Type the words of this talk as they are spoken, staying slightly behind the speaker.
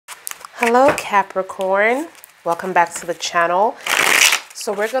Hello Capricorn, welcome back to the channel.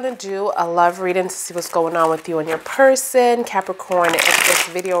 So we're going to do a love reading to see what's going on with you and your person. Capricorn, if this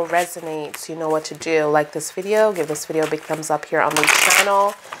video resonates, you know what to do. Like this video, give this video a big thumbs up here on the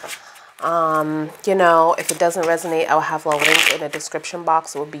channel. You know, if it doesn't resonate, I'll have a link in the description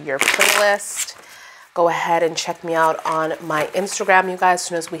box. It will be your playlist. Go ahead and check me out on my Instagram, you guys. As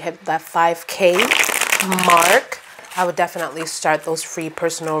soon as we hit that 5K mark, I would definitely start those free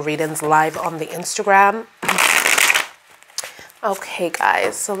personal readings live on the Instagram. Okay,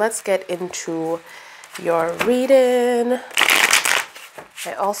 guys, so let's get into your reading.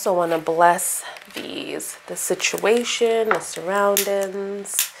 I also want to bless the situation, the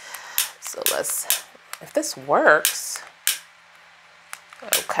surroundings. So let's, if this works.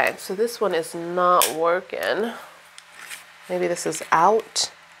 Okay, so this one is not working. Maybe this is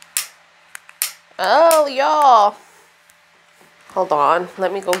out. Oh, y'all. Hold on.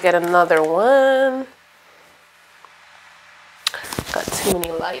 Let me go get another one. Got too many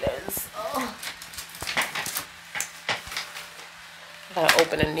lighters. Oh. I gotta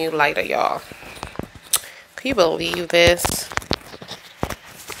open a new lighter, y'all. Can you believe this?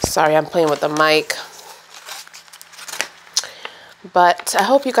 Sorry, I'm playing with the mic. But I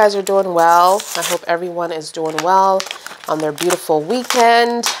hope you guys are doing well. I hope everyone is doing well on their beautiful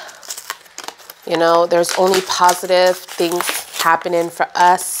weekend. You know, there's only positive things happening for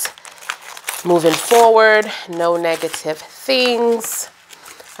us moving forward. No negative things.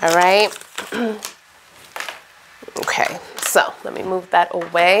 All right. Okay, so let me move that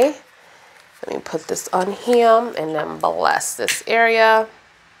away. Let me put this on here and then bless this area.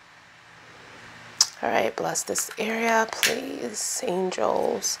 All right, bless this area, please.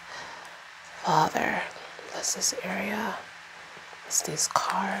 Angels, Father, bless this area. Bless these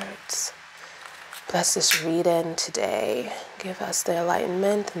cards. Bless this reading today. Give us the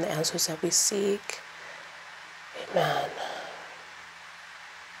enlightenment and the answers that we seek. Amen.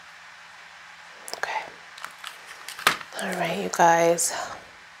 Okay. All right, you guys.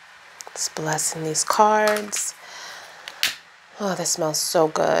 Just blessing these cards. Oh, this smells so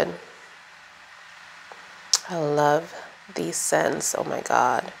good. I love these scents. Oh my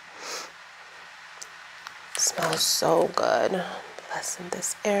God. It smells so good. Blessing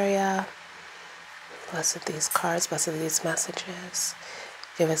this area. Blessed these cards, blessed these messages.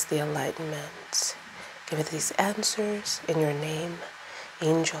 Give us the enlightenment. Give us these answers in your name.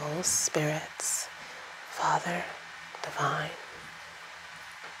 Angels, spirits, Father, divine.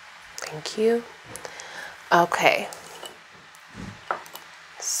 Thank you. Okay.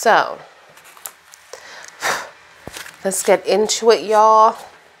 So, let's get into it, y'all.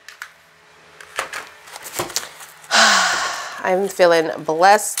 I'm feeling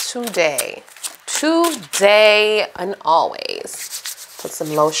blessed today. Today and always. Put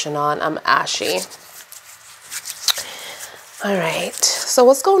some lotion on. I'm ashy. All right. So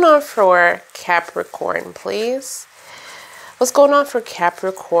what's going on for Capricorn, please? What's going on for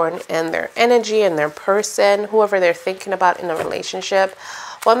Capricorn and their energy and their person, whoever they're thinking about in a relationship?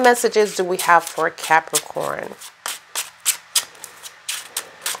 What messages do we have for Capricorn?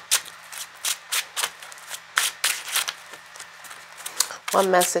 What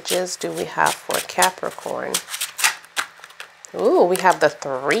messages do we have for Capricorn? Ooh, we have the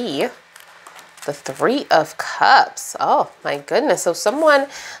 3. The 3 of Cups. Oh, my goodness. So someone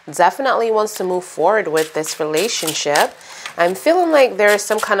definitely wants to move forward with this relationship. I'm feeling like there is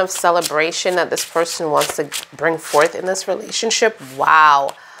some kind of celebration that this person wants to bring forth in this relationship.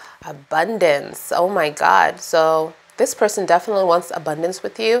 Wow. Abundance. Oh, my God. So this person definitely wants abundance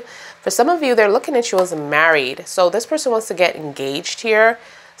with you. For some of you, they're looking at you as married. So this person wants to get engaged here,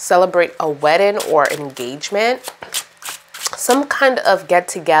 celebrate a wedding or engagement, some kind of get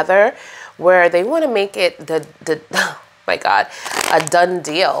together where they want to make it oh my God, a done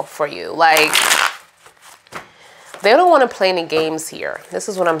deal for you. Like, they don't want to play any games here. This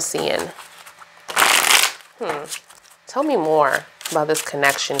is what I'm seeing. Tell me more about this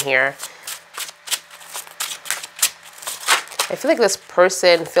connection here. I feel like this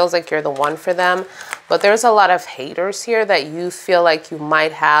person feels like you're the one for them, but there's a lot of haters here that you feel like you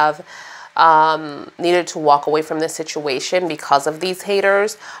might have needed to walk away from this situation because of these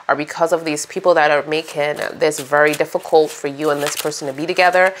haters or because of these people that are making this very difficult for you and this person to be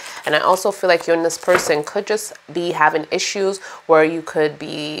together. And I also feel like you and this person could just be having issues where you could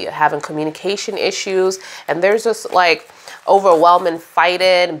be having communication issues, and there's just like overwhelming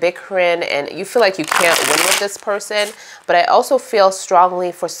fighting, bickering, and you feel like you can't win with this person. But I also feel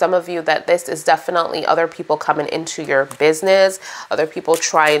strongly for some of you that this is definitely other people coming into your business, other people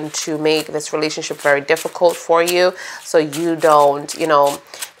trying to make make this relationship very difficult for you, so you don't, you know,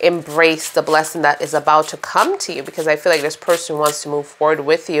 embrace the blessing that is about to come to you, because I feel like this person wants to move forward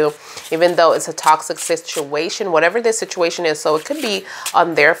with you, even though it's a toxic situation, whatever this situation is. So it could be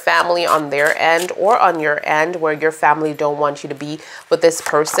on their family, on their end, or on your end, where your family don't want you to be with this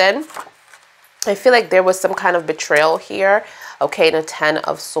person. I feel like there was some kind of betrayal here. Okay, and a 10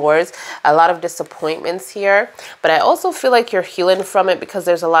 of Swords, a lot of disappointments here, but I also feel like you're healing from it, because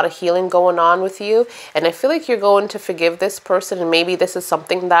there's a lot of healing going on with you, and I feel like you're going to forgive this person. And maybe this is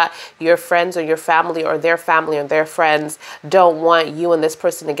something that your friends or your family or their friends don't want you and this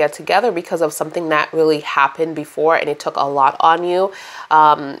person to get together, because of something that really happened before, and it took a lot on you.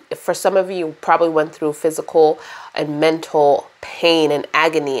 For some of you, probably went through physical and mental pain and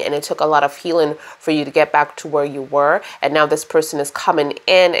agony, and it took a lot of healing for you to get back to where you were. And now this person is coming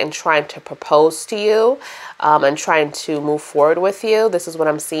in and trying to propose to you, and trying to move forward with you. This is what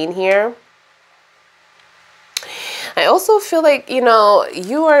I'm seeing here. I also feel like, you know,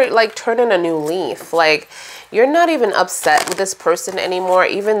 you are like turning a new leaf. Like, you're not even upset with this person anymore,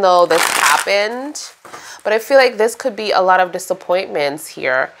 even though this happened. But I feel like this could be a lot of disappointments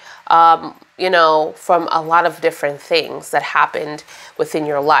here, you know, from a lot of different things that happened within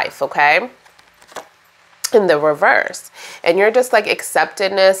your life, okay? In the reverse, and you're just like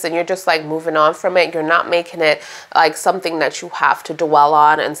accepting this, and you're just like moving on from it. You're not making it like something that you have to dwell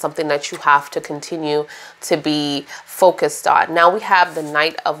on, and something that you have to continue to be focused on. Now we have the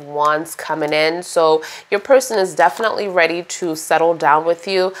Knight of Wands coming in, so your person is definitely ready to settle down with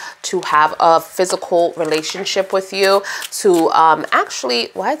you, to have a physical relationship with you, to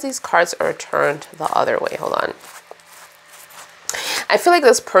actually, why is these cards are turned the other way? Hold on. I feel like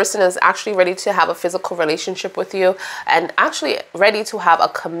this person is actually ready to have a physical relationship with you, and actually ready to have a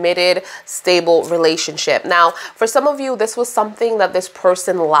committed, stable relationship. Now, for some of you, this was something that this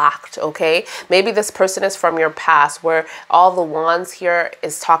person lacked, okay? Maybe this person is from your past, where all the wands here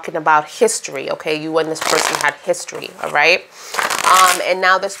is talking about history, okay? You and this person had history, all right? And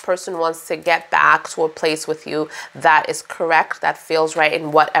now this person wants to get back to a place with you that is correct, that feels right,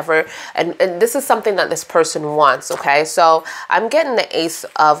 and whatever. And this is something that this person wants, okay? So I'm getting the Ace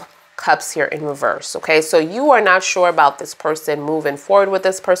of Cups here in reverse, okay? So you are not sure about this person, moving forward with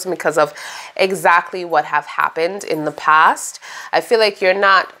this person, because of exactly what have happened in the past. I feel like you're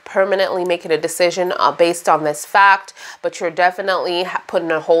not permanently making a decision based on this fact, but you're definitely putting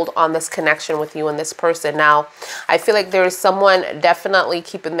a hold on this connection with you and this person. Now, I feel like there is someone definitely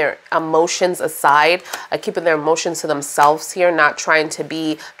keeping their emotions aside, keeping their emotions to themselves here, not trying to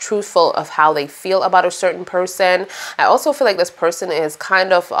be truthful of how they feel about a certain person. I also feel like this person is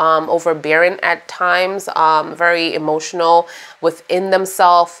kind of overbearing at times, very emotional within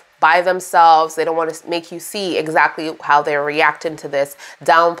themselves, by themselves. They don't want to make you see exactly how they're reacting to this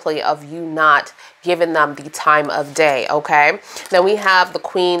downplay of you not giving them the time of day, okay? Then we have the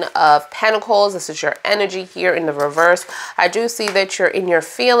Queen of Pentacles. This is your energy here in the reverse. I do see that you're in your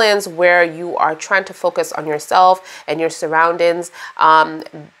feelings, where you are trying to focus on yourself and your surroundings,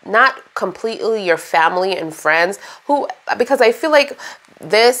 not completely your family and friends, who, because I feel like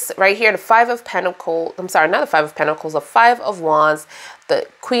this right here, the Five of Pentacles, I'm sorry, not the Five of Pentacles, the Five of Wands, the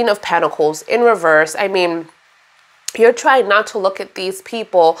Queen of Pentacles in reverse. I mean, you're trying not to look at these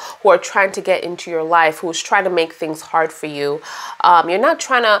people who are trying to get into your life, who's trying to make things hard for you. You're not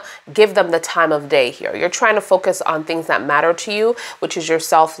trying to give them the time of day here. You're trying to focus on things that matter to you, which is your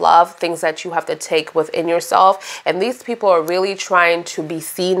self-love, things that you have to take within yourself. And these people are really trying to be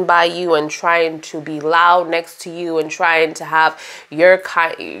seen by you, and trying to be loud next to you, and trying to have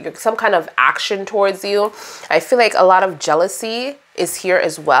some kind of action towards you. I feel like a lot of jealousy is here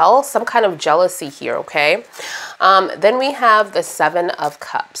as well, some kind of jealousy here, okay? Then we have the Seven of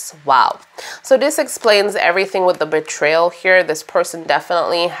Cups. Wow. So this explains everything with the betrayal here. This person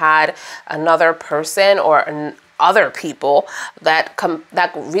definitely had another person or other people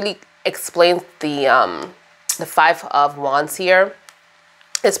that really explains the Five of Wands here.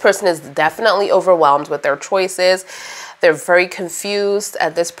 This person is definitely overwhelmed with their choices. They're very confused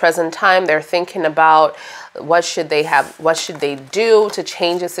at this present time. They're thinking about what should they do to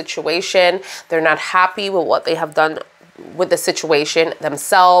change the situation. They're not happy with what they have done with the situation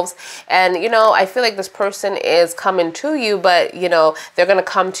themselves. And, you know, I feel like this person is coming to you, but, you know, they're going to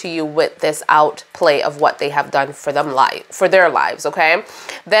come to you with this outplay of what they have done for their lives, okay?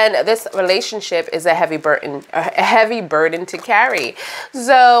 Then this relationship is a heavy burden to carry.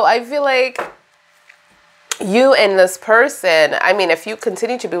 So I feel like you and this person, I mean, if you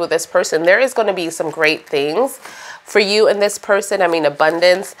continue to be with this person, there is going to be some great things for you and this person. I mean,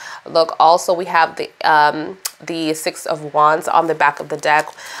 abundance. Look, also we have the the Six of Wands on the back of the deck.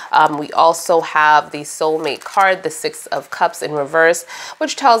 We also have the soulmate card, the Six of Cups in reverse,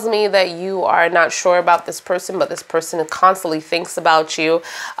 which tells me that you are not sure about this person, but this person constantly thinks about you,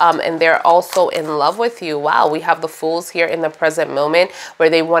 and they're also in love with you. Wow, we have the Fools here in the present moment where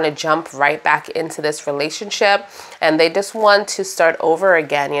they want to jump right back into this relationship and they just want to start over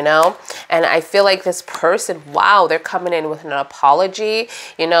again, you know? And I feel like this person, wow, they're coming in with an apology,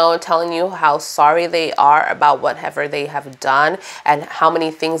 you know, telling you how sorry they are about whatever they have done and how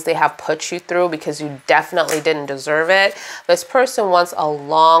many things they have put you through because you definitely didn't deserve it. This person wants a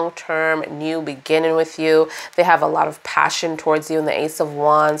long-term new beginning with you. They have a lot of passion towards you in the Ace of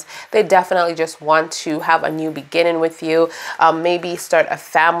Wands. They definitely just want to have a new beginning with you. Maybe start a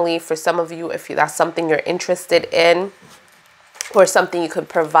family for some of you if that's something you're interested in, or something you could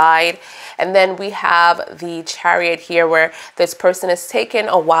provide. And then we have the Chariot here where this person is taking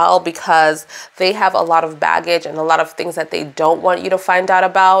a while because they have a lot of baggage and a lot of things that they don't want you to find out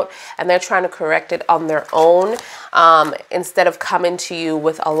about, and they're trying to correct it on their own, instead of coming to you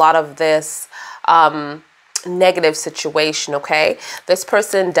with a lot of this negative situation. Okay, this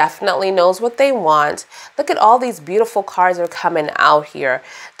person definitely knows what they want. Look at all these beautiful cards are coming out here.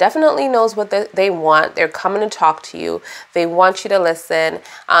 Definitely knows what they want. They're coming to talk to you. They want you to listen.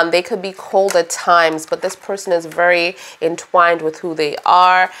 They could be cold at times, but this person is very entwined with who they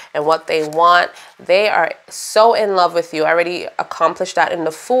are and what they want. They are so in love with you. I already accomplished that in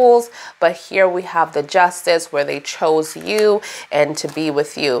the Fools, but here we have the Justice where they chose you and to be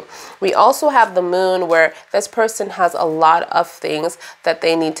with you. We also have the Moon where this person has a lot of things that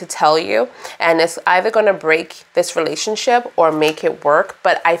they need to tell you, and it's either going to break this relationship or make it work.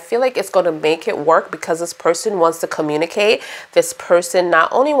 But I feel like it's going to make it work because this person wants to communicate. This person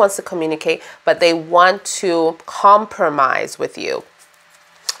not only wants to communicate, but they want to compromise with you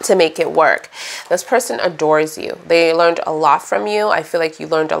to make it work. This person adores you. They learned a lot from you. I feel like you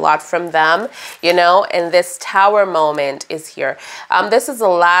learned a lot from them, you know, and this Tower moment is here. This is the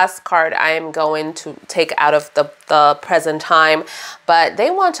last card I am going to take out of the present time, but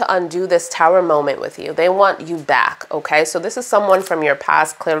they want to undo this Tower moment with you. They want you back, okay? So this is someone from your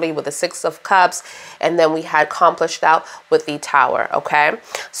past, clearly with the Six of Cups, and then we had accomplished out with the Tower, okay?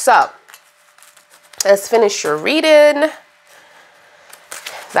 So let's finish your reading.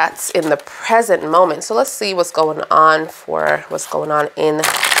 That's in the present moment. So let's see what's going on in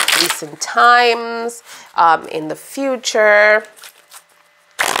recent times, in the future.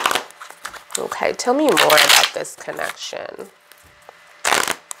 Okay, tell me more about this connection.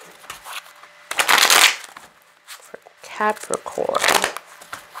 For Capricorn.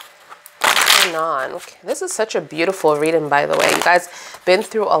 What's going on? Okay, this is such a beautiful reading, by the way. You guys been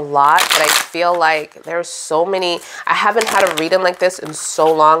through a lot, but I feel like there's so many. I haven't had a reading like this in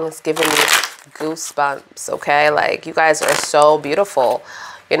so long. It's giving me goosebumps, okay? Like, you guys are so beautiful,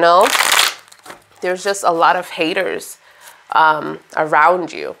 you know? There's just a lot of haters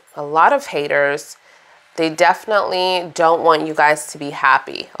around you. A lot of haters. They definitely don't want you guys to be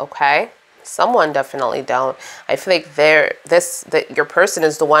happy, okay? Someone definitely don't. I feel like your person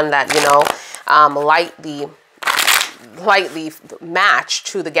is the one that, you know, lightly matched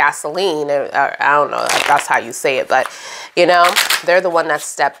to the gasoline. I don't know if that's how you say it, but you know, they're the one that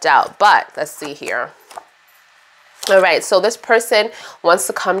stepped out. But let's see here. All right, so this person wants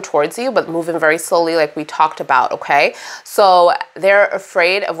to come towards you, but moving very slowly like we talked about, okay? So they're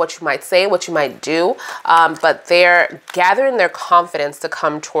afraid of what you might say, what you might do, but they're gathering their confidence to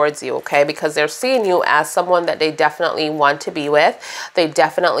come towards you, okay? Because they're seeing you as someone that they definitely want to be with. They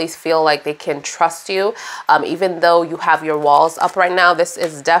definitely feel like they can trust you. Even though you have your walls up right now, this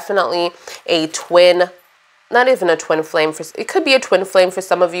is definitely a twin. Not even a twin flame. It could be a twin flame for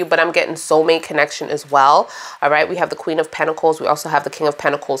some of you, but I'm getting soulmate connection as well. All right, we have the Queen of Pentacles. We also have the King of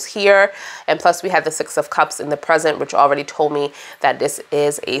Pentacles here. And plus we have the Six of Cups in the present, which already told me that this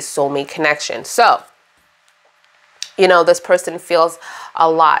is a soulmate connection. So, you know, this person feels a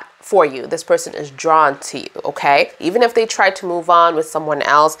lot for you. This person is drawn to you, okay? Even if they try to move on with someone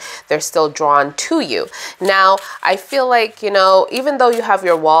else, they're still drawn to you. Now, I feel like, you know, even though you have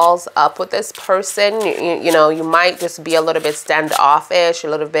your walls up with this person, you know, you might just be a little bit standoffish, a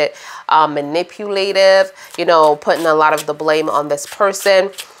little bit manipulative, you know, putting a lot of the blame on this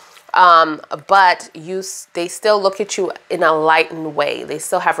person. But they still look at you in a lightened way. They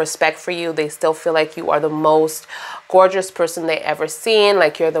still have respect for you. They still feel like you are the most gorgeous person they ever seen,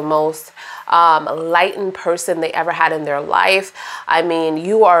 like you're the most lightened person they ever had in their life. I mean,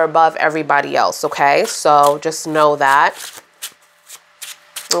 you are above everybody else, okay? So just know that.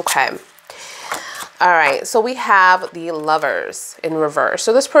 Okay. All right, so we have the Lovers in reverse.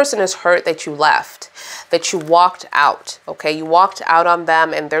 So this person is hurt that you left. that you walked out, okay? You walked out on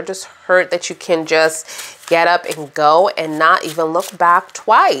them and they're just hurt that you can just get up and go and not even look back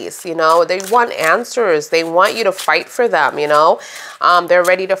twice, you know? They want answers. They want you to fight for them, you know? They're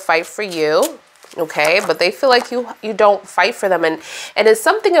ready to fight for you. Okay, but they feel like you don't fight for them, and it's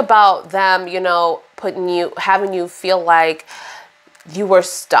something about them, you know, having you feel like you were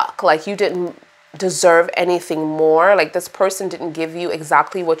stuck, like you didn't deserve anything more, like this person didn't give you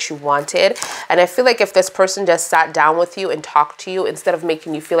exactly what you wanted. And I feel like if this person just sat down with you and talked to you, instead of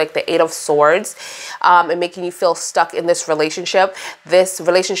making you feel like the Eight of Swords and making you feel stuck in this relationship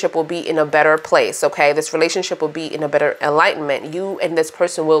will be in a better place, okay? This relationship will be in a better enlightenment. You and this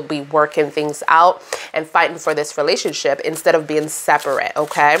person will be working things out and fighting for this relationship instead of being separate,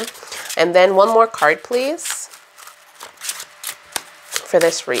 okay? And then one more card, please, for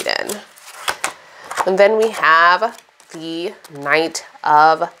this reading. And then we have the Knight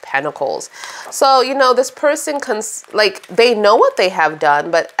of Pentacles. So, you know, this person, they know what they have done,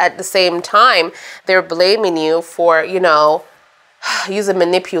 but at the same time, they're blaming you for, you know, using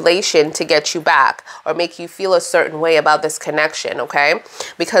manipulation to get you back or make you feel a certain way about this connection, okay?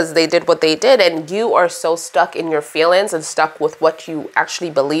 Because they did what they did, and you are so stuck in your feelings and stuck with what you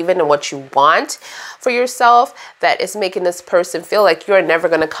actually believe in and what you want for yourself that it's making this person feel like you're never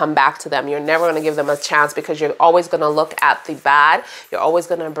going to come back to them. You're never going to give them a chance because you're always going to look at the bad. You're always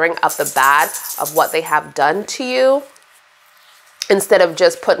going to bring up the bad of what they have done to you, instead of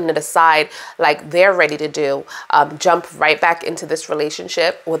just putting it aside like they're ready to do. Jump right back into this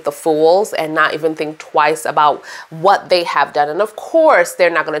relationship with the Fools and not even think twice about what they have done. And of course,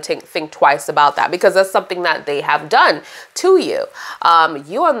 they're not going to think twice about that because that's something that they have done to you.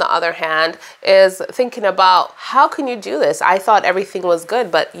 You, on the other hand, is thinking about, how can you do this? I thought everything was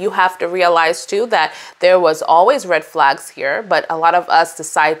good, but you have to realize too that there was always red flags here, but a lot of us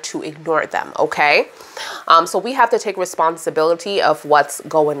decide to ignore them, okay? So we have to take responsibility of what's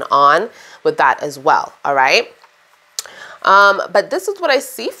going on with that as well, all right? But this is what I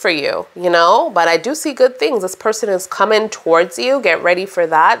see for you, you know, but I do see good things. This person is coming towards you. Get ready for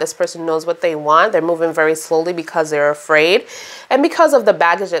that. This person knows what they want. They're moving very slowly because they're afraid and because of the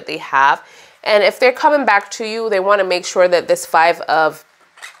baggage that they have. And if they're coming back to you, they want to make sure that this Five of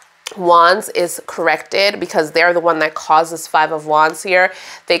Wands is corrected because they're the one that caused this Five of Wands here.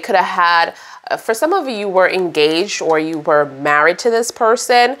 They could have had, for some of you were engaged or you were married to this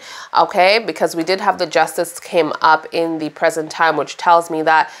person, okay? Because we did have the Justice came up in the present time, which tells me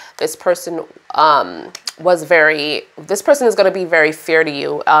that this person this person is going to be very fair to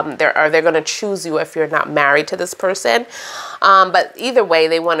you. They're going to choose you if you're not married to this person. But either way,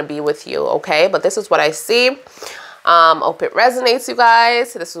 they want to be with you, okay? But this is what I see. Hope it resonates, you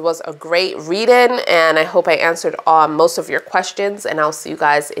guys. This was a great reading, and I hope I answered most of your questions, and I'll see you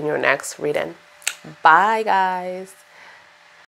guys in your next reading. Bye, guys.